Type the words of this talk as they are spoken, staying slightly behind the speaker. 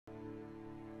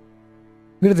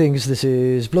Greetings, this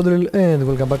is Bloodrill and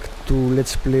welcome back to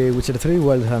Let's Play Witcher 3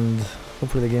 Wild Hunt.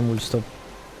 Hopefully the game will stop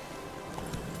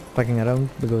fucking around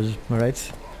because,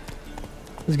 alright.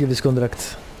 Let's give this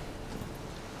contract.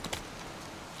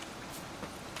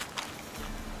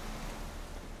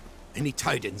 Any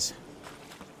tidings?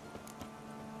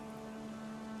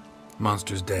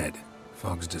 Monster's dead.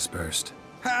 Fog's dispersed.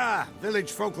 Ha!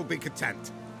 Village folk will be content.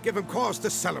 Give 'em cause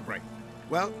to celebrate.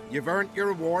 Well, you've earned your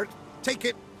reward. Take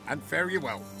it, and fare you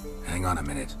well. Hang on a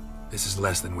minute. This is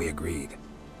less than we agreed.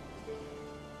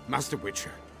 Master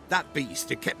Witcher, that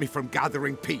beast, it kept me from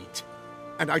gathering peat.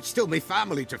 And I'd still my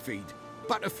family to feed.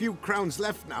 But a few crowns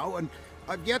left now, and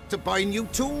I've yet to buy new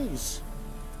tools.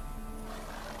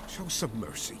 Show some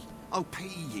mercy. I'll pay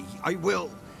ye, I will.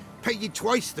 Pay ye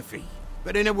twice the fee,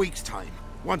 but in a week's time,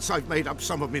 once I've made up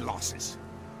some of my losses.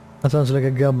 That sounds like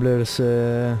a gambler's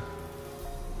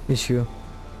issue.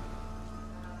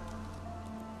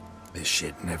 This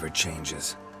shit never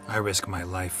changes. I risk my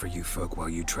life for you folk while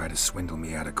you try to swindle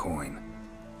me out of coin.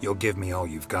 You'll give me all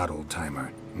you've got,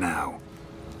 old-timer. Now.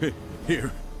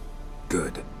 Here.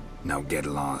 Good. Now get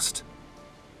lost.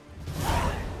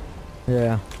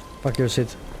 Yeah, fuck your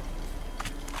shit.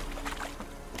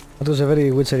 That was a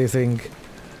very witchery thing.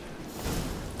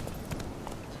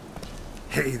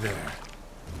 Hey there.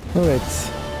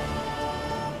 Alright.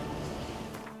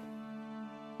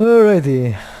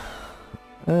 Alrighty.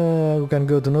 We can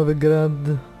go to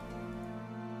Novigrad.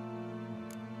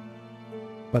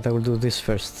 But I will do this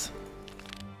first.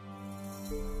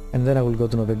 And then I will go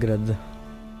to Novigrad.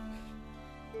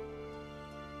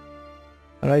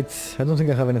 Alright, I don't think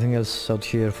I have anything else out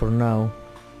here for now.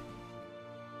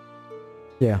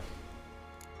 Yeah.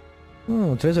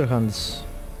 Oh, treasure hunts.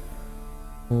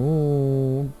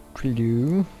 Oh,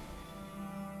 clue.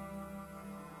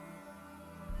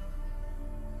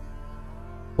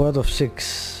 Four out of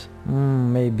 6.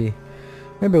 Maybe.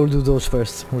 Maybe I will do those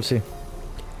first. We'll see.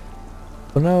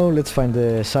 For now, let's find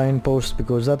the signpost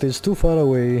because that is too far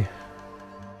away.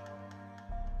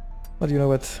 But you know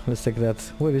what? Let's take that.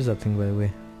 Where is that thing, by the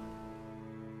way?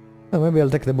 Oh, maybe I'll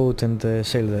take the boat and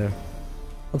sail there.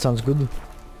 That sounds good.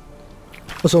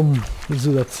 Awesome. Let's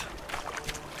do that.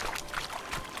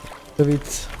 Have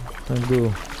it and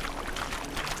go.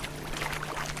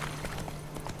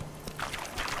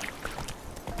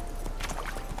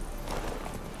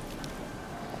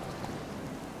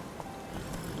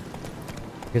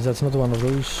 Guess that's not one of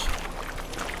those.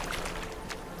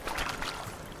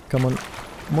 Come on,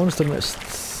 monster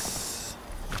nest.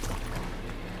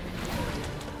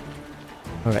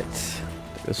 Alright,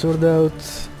 take the sword out.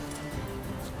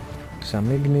 Some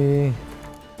igni.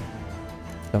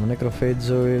 Some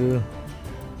necrophage oil.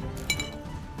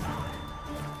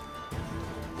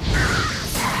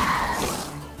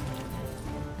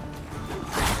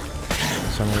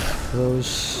 Some of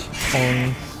those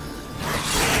on.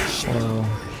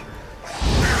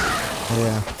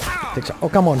 Yeah. Take some. Oh,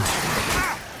 come on!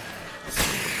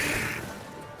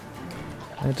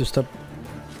 I need to stop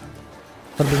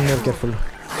being more careful.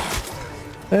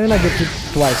 And I get hit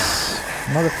twice.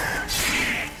 Mother.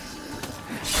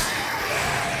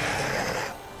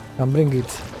 Come, bring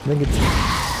it. Bring it.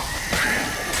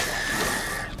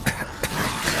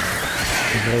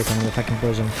 Great, I'm fucking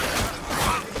poison.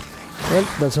 Well,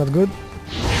 that's not good.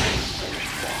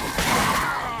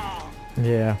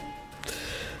 Yeah.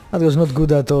 That was not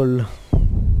good at all.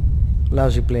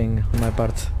 Lousy playing on my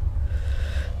part.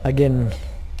 Again,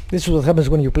 this is what happens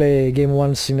when you play a game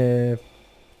once in a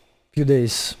few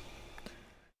days.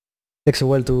 Takes a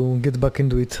while to get back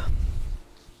into it.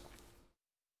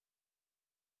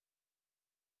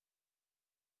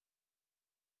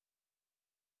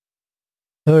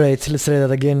 Alright, let's try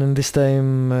that again, and this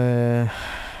time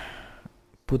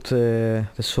put the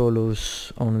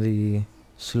solos on the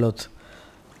slot.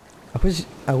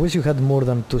 I wish you had more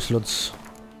than 2 slots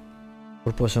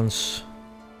for potions.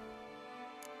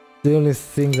 The only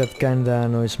thing that kinda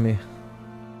annoys me.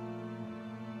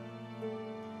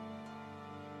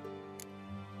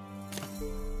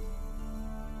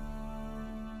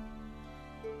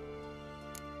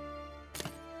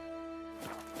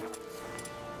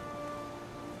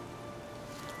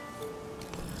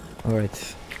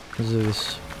 Alright, let's do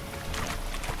this.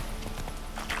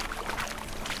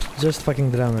 Just fucking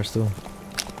drummers too.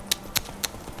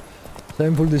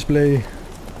 Time for display.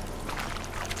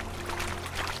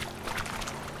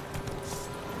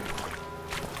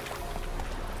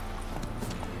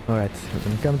 Alright, let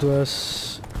them come to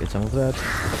us. Get some of that.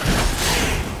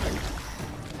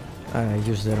 I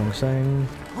used the wrong sign.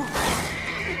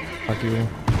 Fuck you.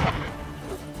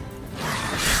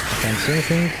 Can't see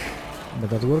anything, but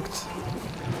that worked.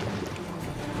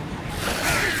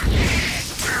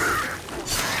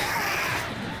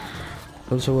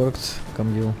 Also worked.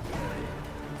 Come you.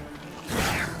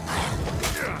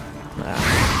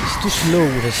 It's too slow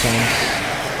with the sounds.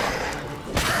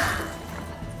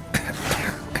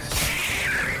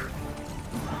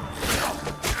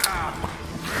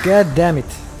 God damn it.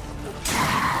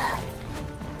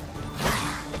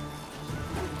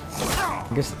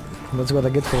 I guess that's what I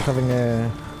get for having a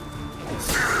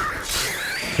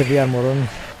heavy armor on.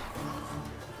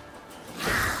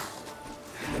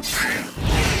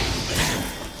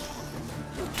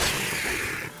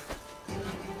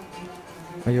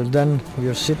 Are you done with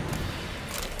your shit?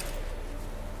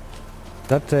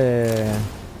 That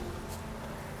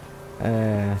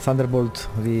Thunderbolt,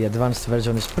 the advanced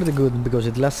version, is pretty good because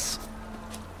it lasts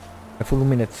a full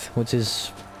minute, which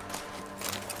is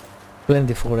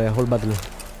plenty for a whole battle.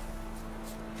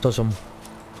 It's awesome.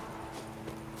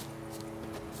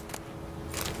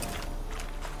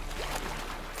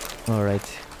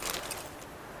 Alright.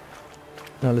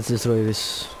 Now let's destroy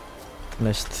this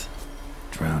nest.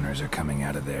 Drowners are coming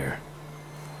out of there.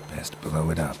 Best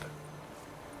blow it up.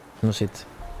 No shit.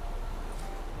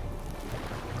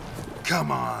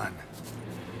 Come on!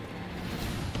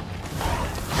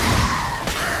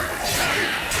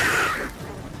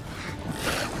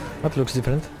 That looks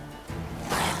different.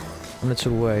 I'm not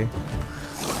sure why.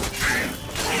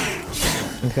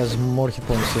 It has more hit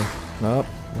points here. Oh,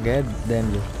 god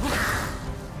damn you.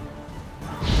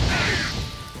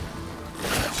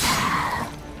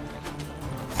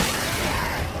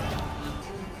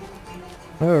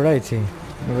 Alrighty,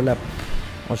 level up.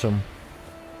 Awesome.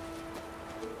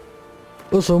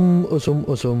 Awesome, awesome,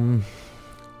 awesome.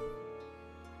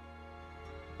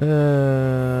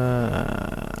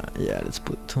 Yeah, let's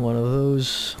put one of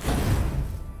those.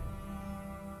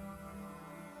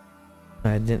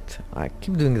 I didn't. I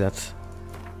keep doing that.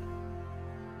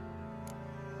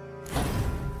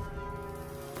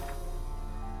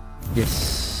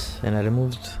 Yes, and I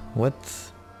removed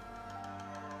what?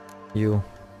 You.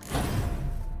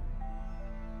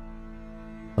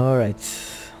 Alright.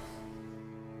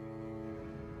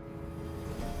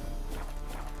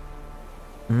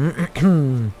 I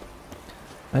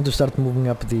have to start moving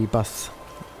up the path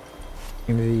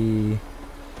in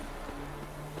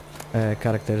the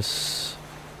character's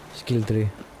skill tree.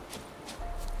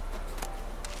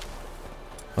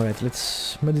 Alright,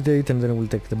 let's meditate and then we'll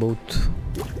take the boat.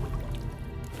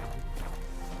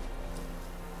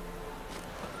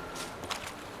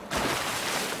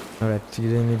 Alright,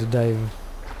 you don't need to dive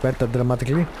quite that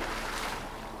dramatically.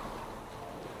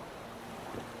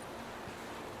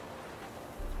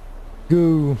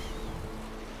 Go!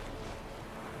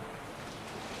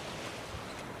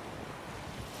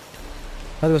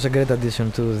 That was a great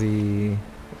addition to the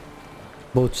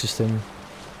boat system.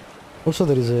 Also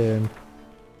there is a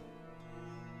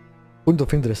point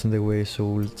of interest in the way, so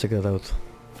we'll check that out.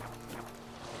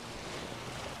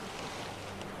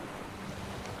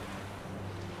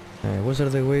 Was there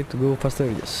the way to go faster?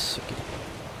 Yes, okay.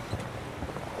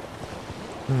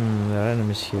 There are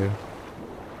enemies here.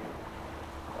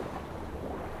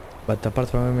 But apart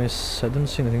from enemies, I don't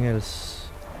see anything else.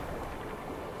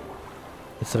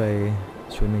 Let's try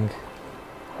swimming.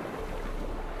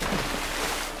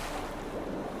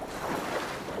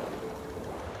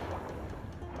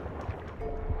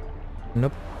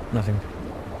 Nope, nothing.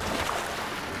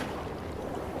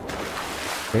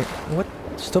 Okay, what?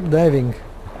 Stop diving!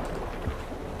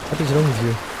 What is wrong with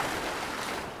you?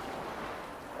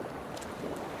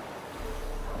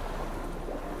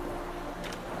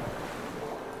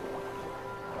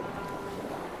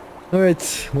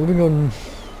 Alright, moving on.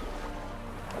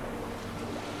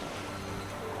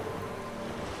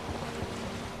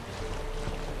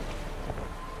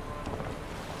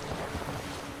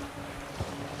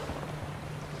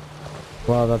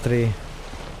 Wow, that tree.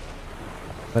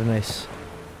 Very nice.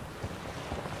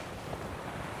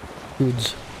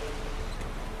 Huge.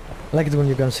 I like it when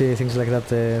you can see things like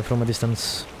that from a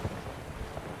distance.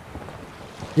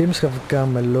 Games have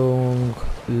come a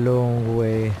long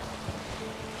way.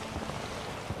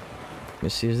 Let me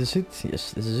see, is this it?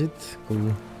 Yes, this is it.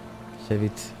 Cool. Save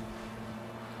it.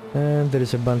 And there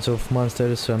is a bunch of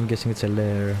monsters, so I'm guessing it's a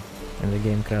lair. And the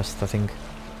game crashed, I think.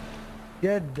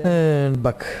 And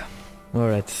back.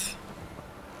 Alright.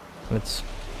 Let's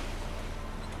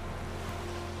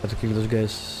try to kill those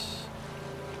guys.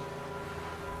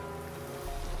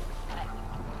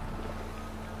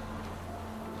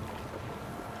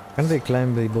 Can they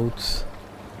climb the boat?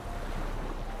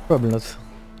 Probably not.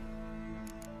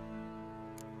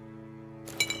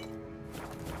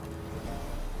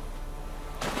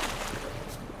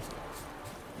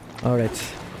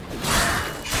 Alright.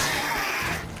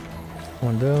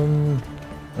 One down.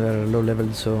 They're low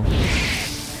leveled, so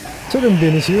shouldn't be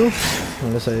an issue.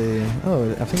 Unless I...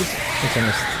 oh, I think it's a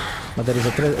nest. But there is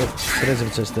a treasure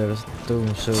chest there too,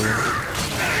 so...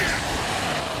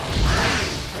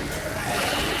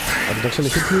 but it actually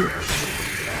hit me.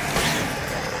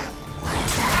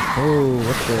 Oh,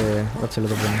 what the... that's a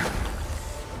lot of them.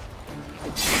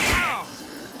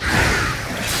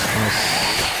 Nice.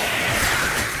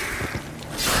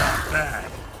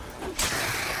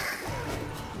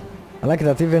 I like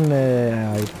that even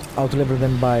I out-level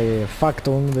them by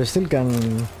Facton, they still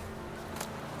can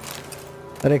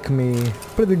wreck me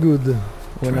pretty good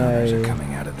when I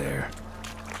coming out of there.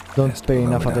 don't pay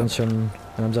enough attention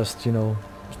and I'm just, you know,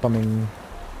 spamming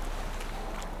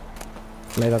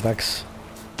light attacks.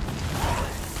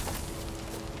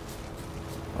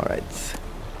 Alright.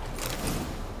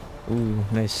 Ooh,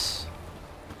 nice.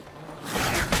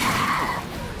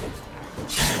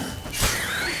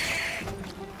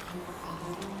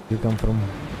 You come from?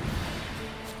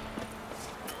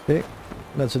 Okay,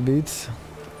 that should be it.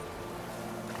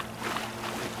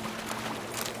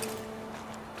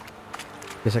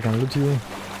 Guess I can loot you.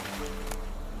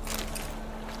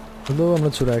 Although I'm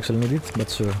not sure I actually need it, but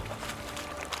sure.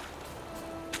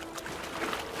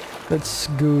 Let's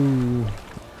go.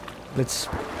 Let's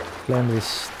plan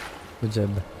this. Good job.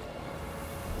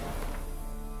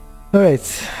 Alright,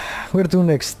 where to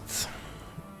next?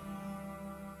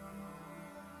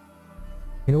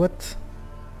 You know what?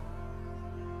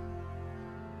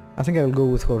 I think I will go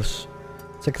with horse.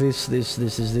 Check this,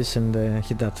 and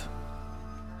hit that.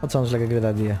 That sounds like a great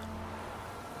idea.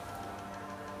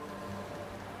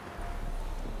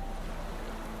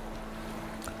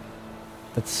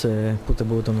 Let's put a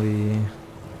boat on the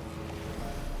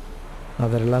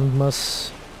other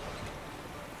landmass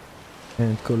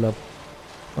and call up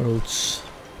roads.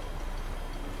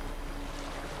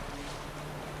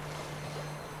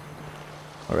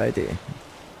 Alrighty.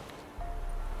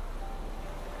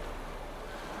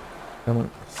 Come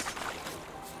on.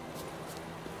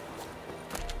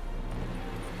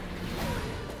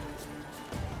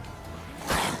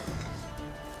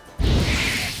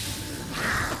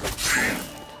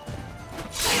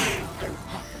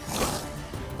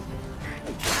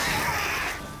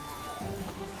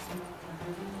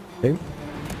 Okay.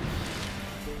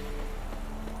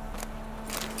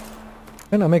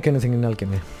 Can I make anything in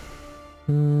alchemy?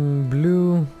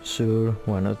 Blue, sure,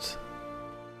 why not?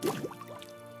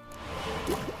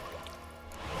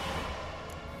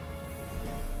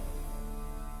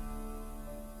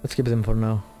 Let's keep them for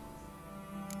now.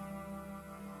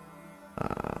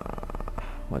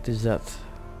 What is that?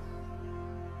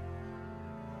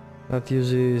 That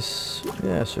uses...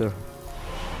 yeah, sure.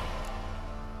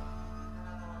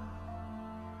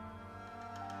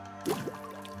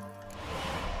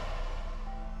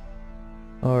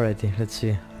 Alrighty, let's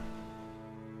see.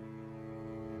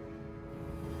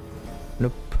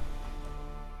 Nope.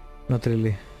 Not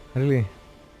really. Really?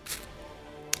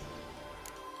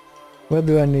 Where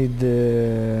do I need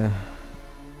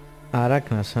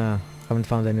arachnas? Huh? Haven't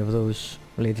found any of those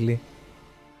lately.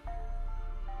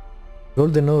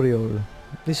 Golden Oriole.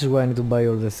 This is why I need to buy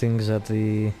all the things at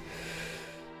the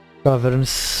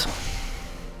caverns.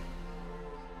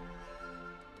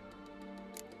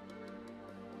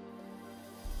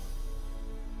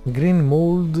 Green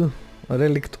mold,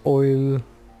 relict oil,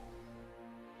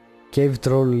 cave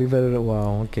troll liver.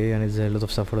 Wow, okay, I need a lot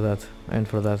of stuff for that and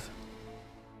for that.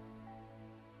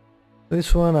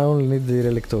 This one I only need the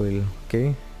relict oil,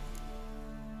 okay.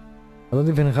 I don't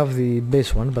even have the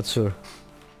base one, but sure.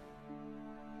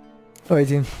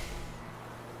 Alrighty.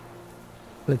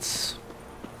 Let's...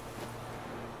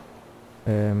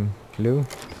 Blue?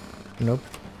 Nope.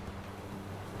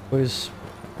 Where is...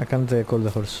 I can't call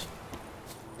the horse.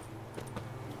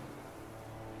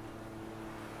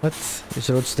 What? Is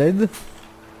Roach dead?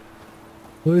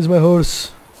 Where is my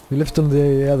horse? You left on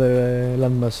the other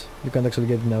landmass. You can't actually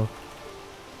get it now.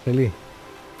 Really?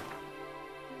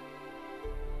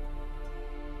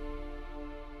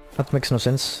 That makes no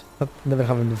sense. That never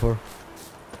happened before.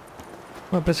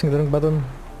 Am I pressing the wrong button?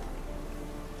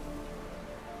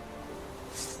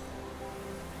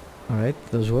 Alright,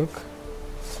 those work.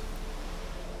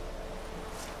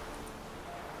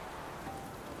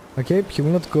 Okay, he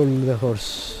will not call the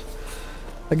horse.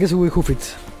 I guess we hoof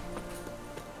it.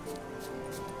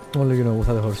 Only, you know,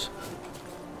 without a horse.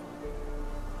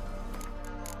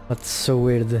 That's so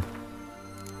weird.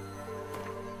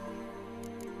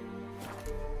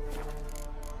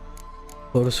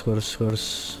 Horse, horse,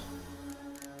 horse.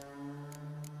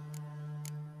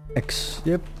 X,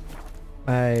 yep.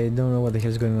 I don't know what the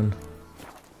hell is going on.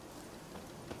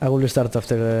 I will restart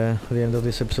after the end of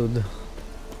this episode.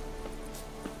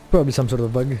 Probably some sort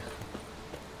of bug.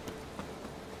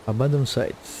 Abandoned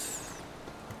site.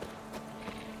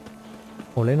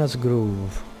 Olena's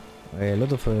Grove. A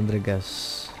lot of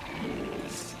Dregas.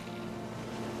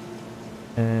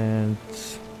 And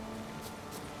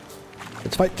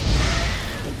let's fight.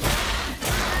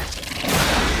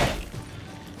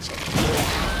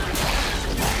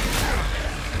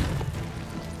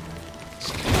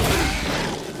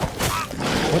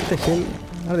 What the hell?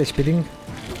 Are they speeding?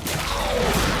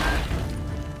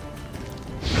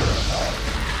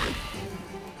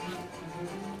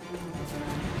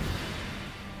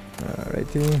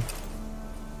 Alrighty.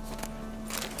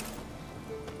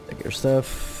 Take your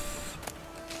stuff.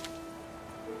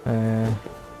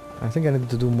 I think I need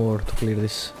to do more to clear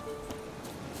this.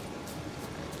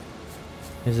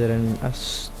 Is there an... I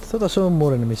thought I saw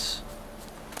more enemies.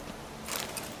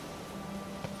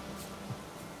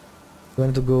 Do I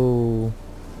need to go...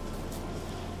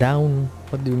 down?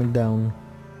 What do you mean down?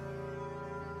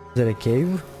 Is there a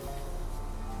cave?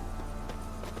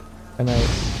 Can I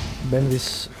bend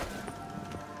this?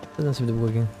 Doesn't seem to be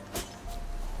working.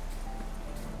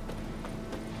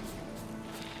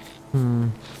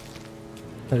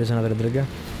 There is another Drega.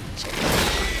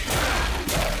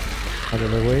 Out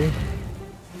of the way.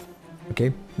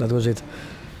 Okay, that was it.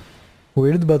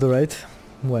 Weird, but alright.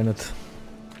 Why not?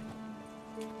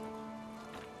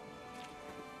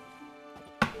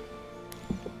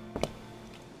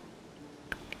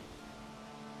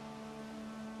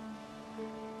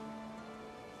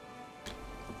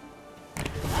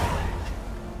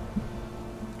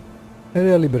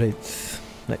 Area liberate.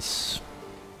 Nice.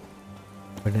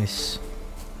 Very nice.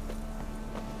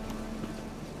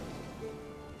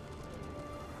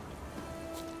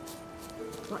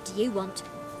 What do you want?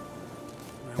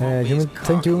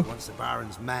 Thank you. Once the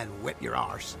Baron's men whip your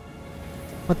arse.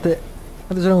 What the...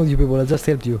 What is wrong with you people? I just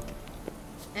helped you.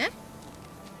 Eh?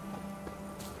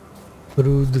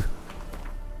 Rude.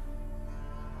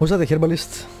 Was that a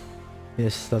herbalist?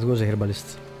 Yes, that was a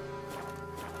herbalist.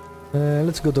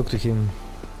 Let's go talk to him.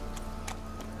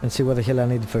 And see what the hell I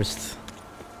need first.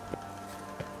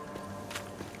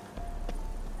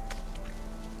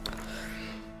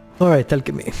 Alright,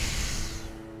 alchemy.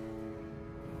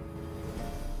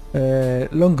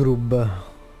 Long group.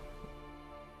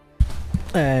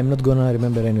 I'm not gonna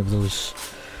remember any of those.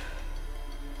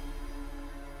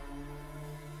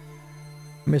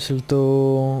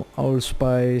 Mistletoe,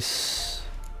 allspice.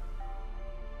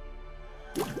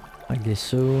 I guess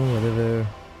so, whatever.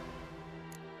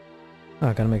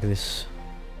 I can make this.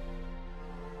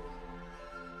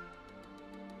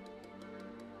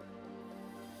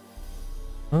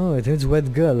 Oh, it needs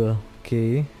white girl.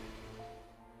 Okay.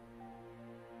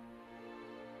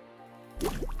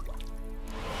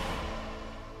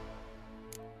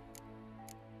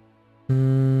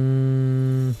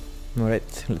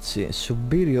 Alright, let's see.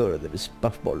 Superior, there is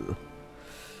puffball.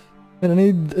 And I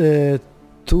need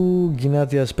 2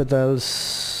 Gnatias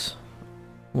petals,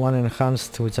 1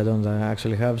 enhanced, which I don't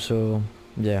actually have, so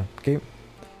yeah, okay.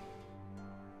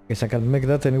 Guess I can make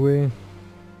that anyway.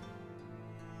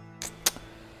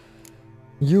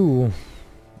 You,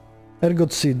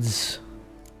 ergot seeds.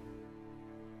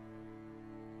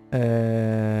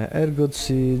 Ergot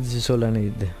seeds is all I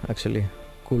need, actually.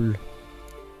 Cool.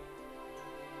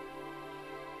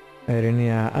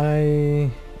 Erenia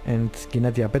eye and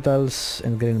Ginatia petals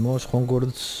and green moss,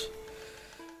 hongourds.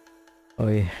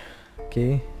 Oi,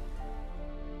 okay.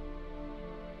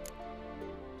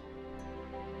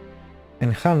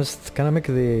 Enhanced, can I make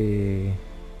the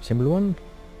simple one?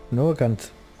 No, I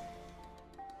can't.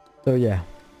 So yeah.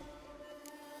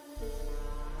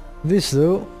 This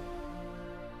though,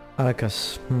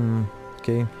 Aracas.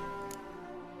 Okay.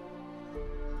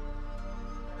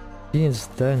 Jeans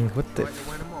dang, what the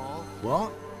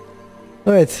What?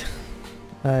 Alright.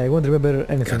 I won't remember Got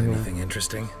anything, anything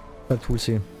interesting? but we'll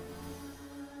see.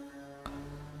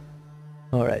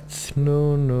 Alright.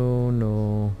 No, no,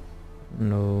 no.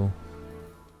 No.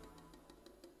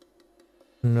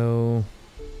 No.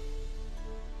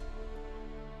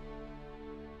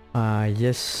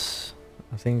 Yes.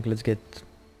 I think let's get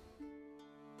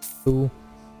 2.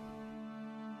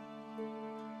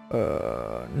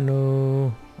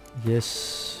 No.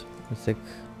 Yes. Let's take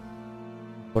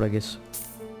 4, I guess.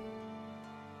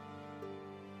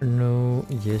 No.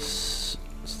 Yes.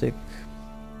 Let's take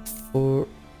 4.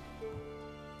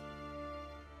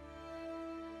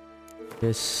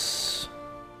 Yes.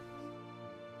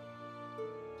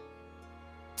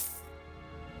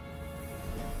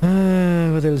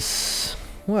 What else?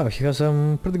 Wow, he has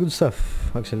some pretty good stuff,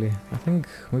 actually. I think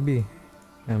maybe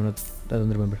I don't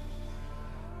remember.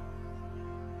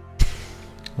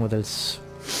 What else?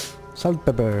 Salt,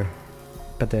 pepper,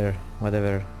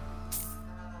 whatever.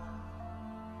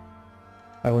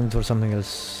 I went for something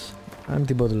else.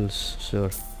 Empty bottles, sure.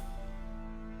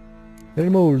 Berry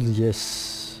mold,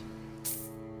 yes.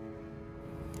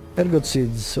 Ergot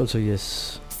seeds, also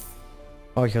yes.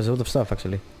 Oh, he has a lot of stuff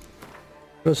actually.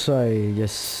 Cross eye,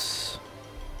 yes.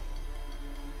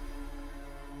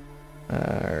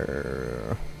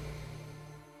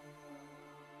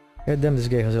 God damn, this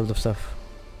guy has a lot of stuff.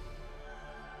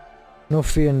 No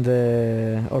fee and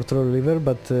or troll liver,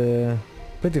 but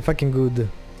pretty fucking good,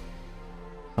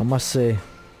 I must say.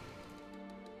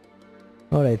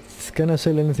 Alright, can I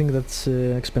sell anything that's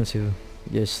expensive?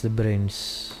 Yes, the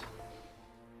brains.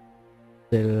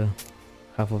 Sell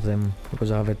half of them,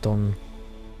 because I have a ton.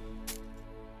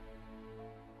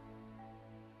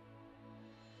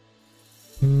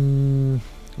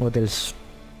 What else?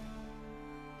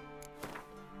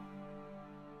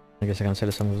 I guess I can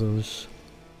sell some of those.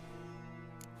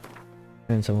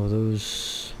 And some of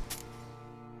those.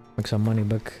 Make some money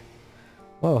back.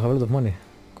 Wow, I have a lot of money.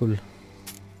 Cool.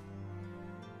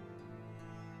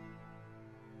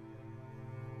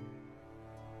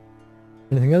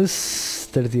 Anything else?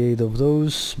 38 of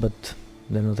those, but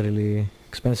they're not really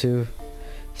expensive.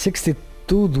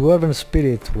 62 dwarven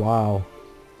spirit, wow.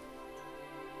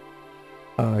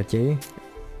 Okay,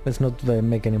 let's not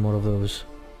make any more of those.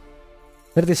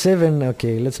 37,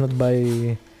 okay, let's not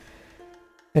buy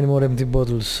any more empty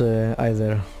bottles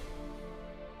either.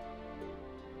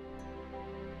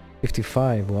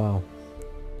 55, wow.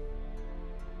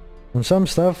 On some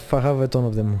stuff I have a ton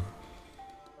of them.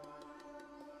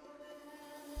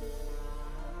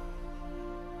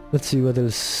 Let's see what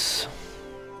else.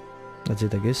 That's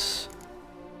it, I guess.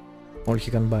 All he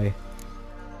can buy.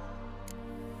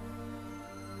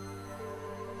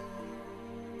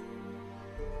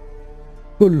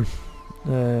 Cool.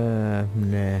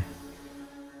 Nah.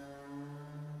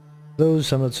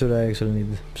 Those I'm not sure I actually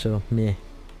need, so meh.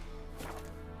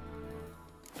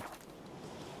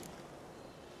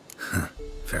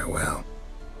 Farewell.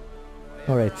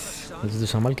 Alright, let's do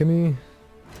some alchemy.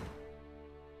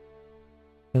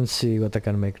 And see what I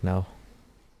can make now.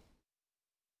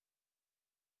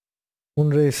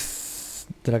 Moonwraith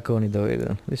Draconid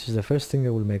oil. This is the first thing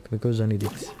I will make because I need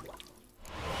it.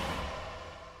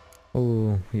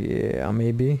 Oh yeah,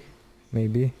 maybe.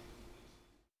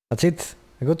 That's it.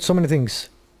 I got so many things.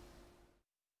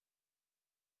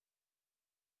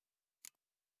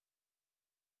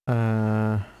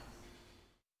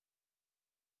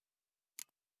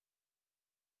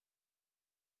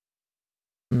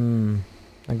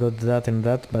 I got that and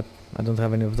that, but I don't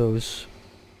have any of those.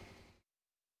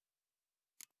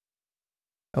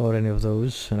 Or any of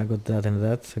those, and I got that and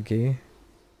that, okay.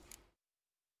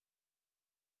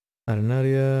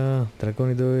 Arenaria,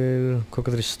 Draconid oil,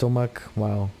 cockatrice stomach,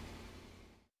 wow.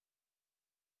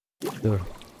 Sure.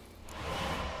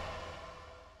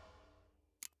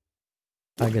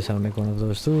 I guess I'll make one of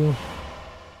those too.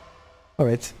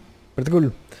 Alright, pretty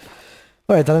cool.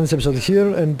 Alright, I'll end this episode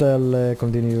here and I'll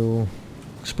continue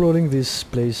exploring this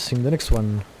place in the next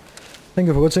one. Thank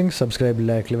you for watching, subscribe,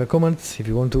 like, leave a comment if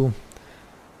you want to,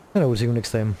 and I will see you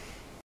next time.